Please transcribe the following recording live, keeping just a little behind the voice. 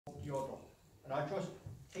the other. And I just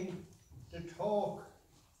think the talk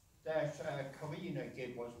that Karina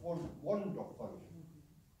gave was wonderful.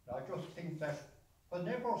 I just think that was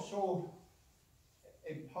never so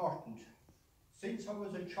important. Since I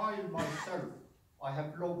was a child myself, I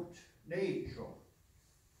have loved nature.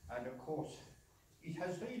 And of course, it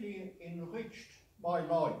has really enriched my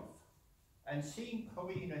life. And seeing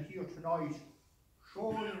Karina here tonight,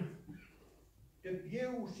 showing the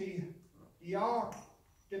beauty, the art,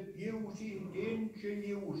 the beauty, the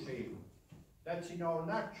ingenuity that's in our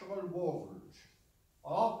natural world. I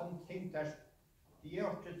often think that the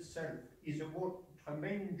earth itself is a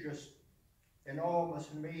tremendous, enormous,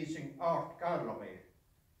 amazing art gallery.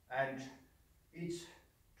 And it's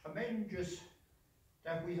tremendous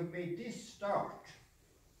that we have made this start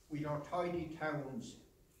with our tidy towns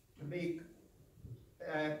to make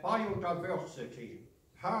biodiversity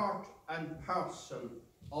part and parcel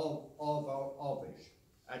of it,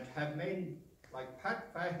 and have men like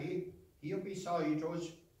Pat Fahey here beside us,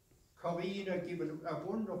 Karina given a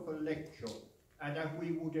wonderful lecture, and that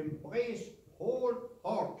we would embrace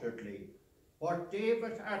wholeheartedly what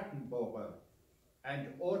David Attenborough and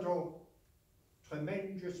other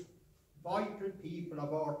tremendous vital people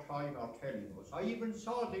of our time are telling us. I even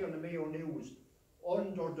saw there on the Mayo News,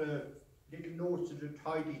 under the little notes of the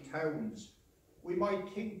tidy towns, we might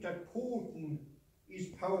think that Putin is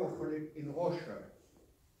powerful in Russia,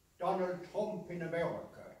 Donald Trump in America.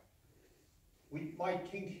 We might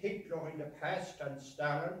think Hitler in the past and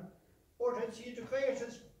Stalin, but it's the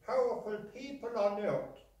greatest powerful people on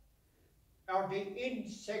earth are the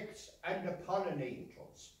insects and the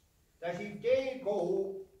pollinators. That if they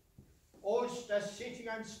go, us that's sitting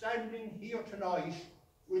and standing here tonight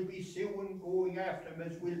will be soon going after them,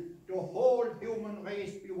 as will the whole human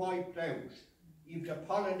race be wiped out if the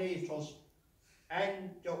pollinators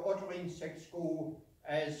and the other insects go,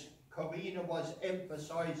 as Karina was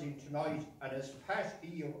emphasising tonight, and as Pat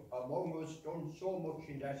here among us done so much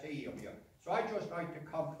in that area. So I'd just like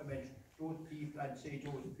to compliment those people and say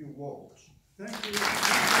those few words. Thank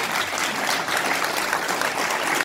you.